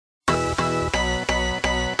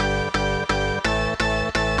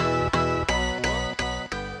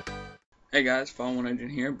Hey guys, fallen1egend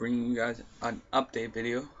here, bringing you guys an update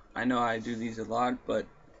video. I know I do these a lot, but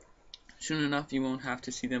soon enough you won't have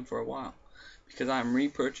to see them for a while, because I'm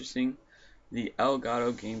repurchasing the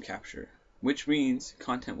Elgato game capture, which means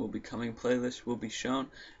content will be coming, playlists will be shown,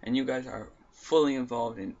 and you guys are fully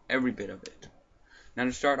involved in every bit of it. Now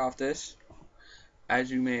to start off this, as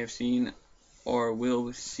you may have seen or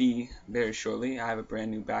will see very shortly, I have a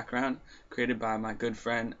brand new background created by my good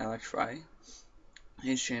friend Electri.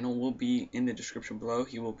 His channel will be in the description below.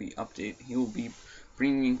 He will be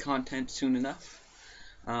bringing in content soon enough.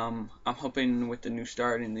 I'm hoping with the new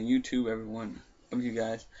start in the YouTube, everyone of you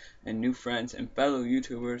guys and new friends and fellow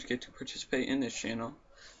YouTubers get to participate in this channel.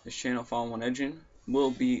 This channel, fallen1egend, will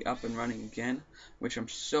be up and running again, which I'm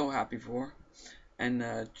so happy for. And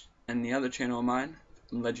the other channel of mine,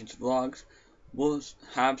 Legends Vlogs, will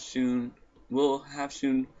have soon,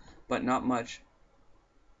 but not much.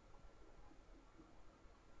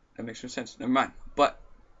 That makes no sense. Never mind. But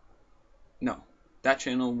no, that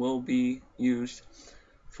channel will be used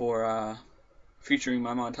for featuring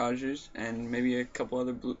my montages and maybe a couple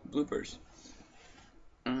other bloopers.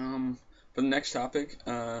 For the next topic,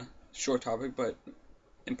 short topic but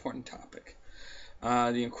important topic,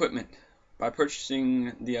 the equipment. By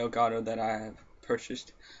purchasing the Elgato that I have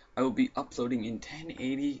purchased, I will be uploading in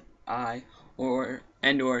 1080i or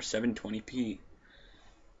 720p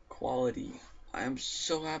quality. I am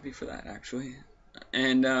so happy for that, actually.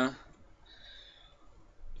 And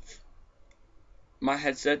my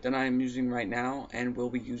headset that I am using right now and will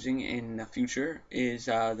be using in the future is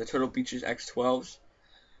the Turtle Beaches X12s.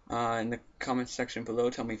 In the comments section below,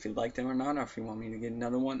 tell me if you like them or not, or if you want me to get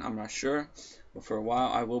another one. I'm not sure, but for a while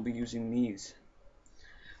I will be using these.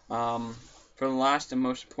 For the last and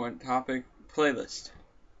most important topic, playlist.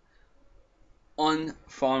 On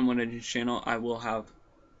fallen1egend's channel, I will have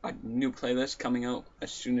a new playlist coming out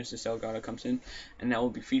as soon as this Elgato comes in, and that will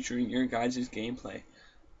be featuring your guys' gameplay.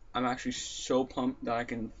 I'm actually so pumped that I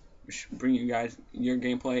can bring you guys your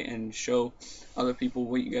gameplay and show other people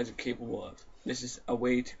what you guys are capable of. This is a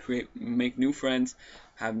way to make new friends,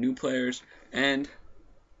 have new players, and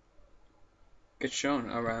get shown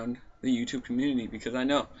around the YouTube community, because I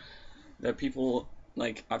know that people,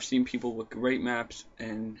 like, I've seen people with great maps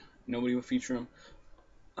and nobody will feature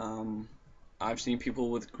them. I've seen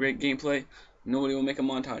people with great gameplay, nobody will make a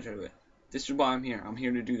montage out of it. This is why I'm here. I'm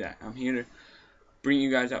here to do that. I'm here to bring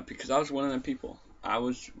you guys up, because I was one of them people.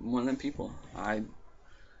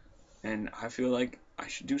 And I feel like I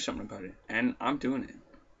should do something about it, and I'm doing it.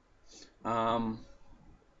 I'll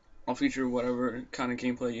feature whatever kind of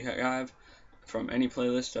gameplay you have from any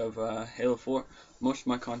playlist of Halo 4. Most of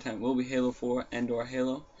my content will be Halo 4 and/or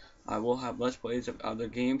Halo. I will have Let's Plays of other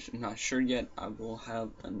games. I'm not sure yet. I will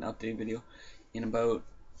have an update video in about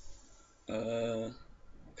a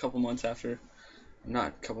couple months after. Not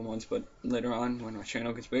a couple months, but later on when my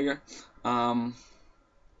channel gets bigger. I'll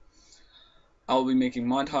be making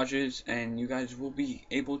montages, and you guys will be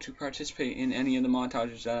able to participate in any of the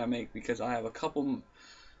montages that I make, because I have a couple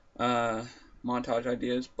montage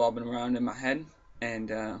ideas bobbing around in my head,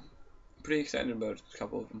 and I'm pretty excited about a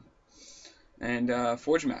couple of them. And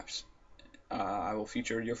Forge maps. I will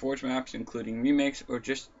feature your Forge maps, including remakes or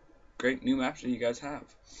just great new maps that you guys have.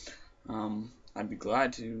 I'd be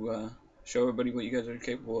glad to show everybody what you guys are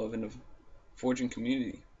capable of in the forging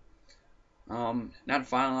community. Now to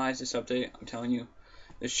finalize this update, I'm telling you,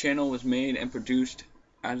 this channel was made and produced,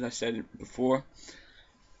 as I said before,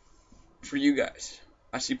 for you guys.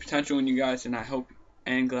 I see potential in you guys, and I hope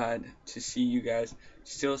and glad to see you guys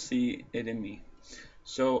still see it in me.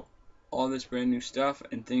 So all this brand new stuff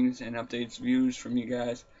and things and updates, views from you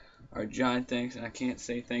guys are giant thanks, and I can't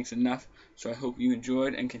say thanks enough. So I hope you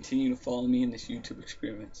enjoyed and continue to follow me in this YouTube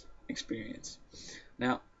experience.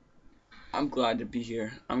 Now, I'm glad to be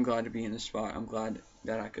here. I'm glad to be in this spot. I'm glad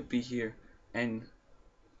that I could be here and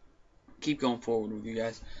keep going forward with you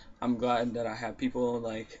guys. I'm glad that I have people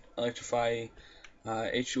like Electrify,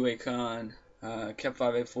 H2ACon,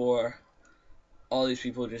 Kept584, all these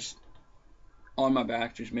people just on my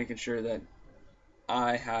back, just making sure that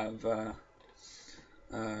I have,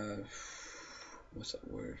 what's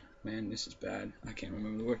that word? Man, this is bad. I can't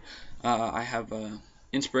remember the word. I have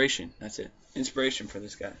inspiration. That's it. Inspiration for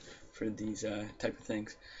this guy, for these type of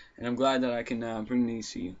things. And I'm glad that I can bring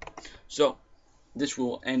these to you. So this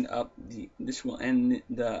will end the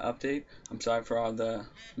update. I'm sorry for all the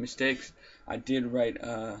mistakes. I did write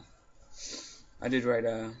a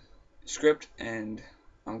script, and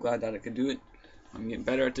I'm glad that I could do it. I'm getting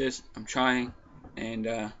better at this. I'm trying, and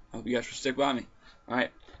I hope you guys will stick by me.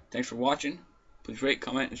 Alright, thanks for watching. Please rate,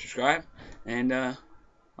 comment, and subscribe, and I'll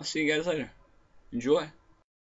see you guys later. Enjoy.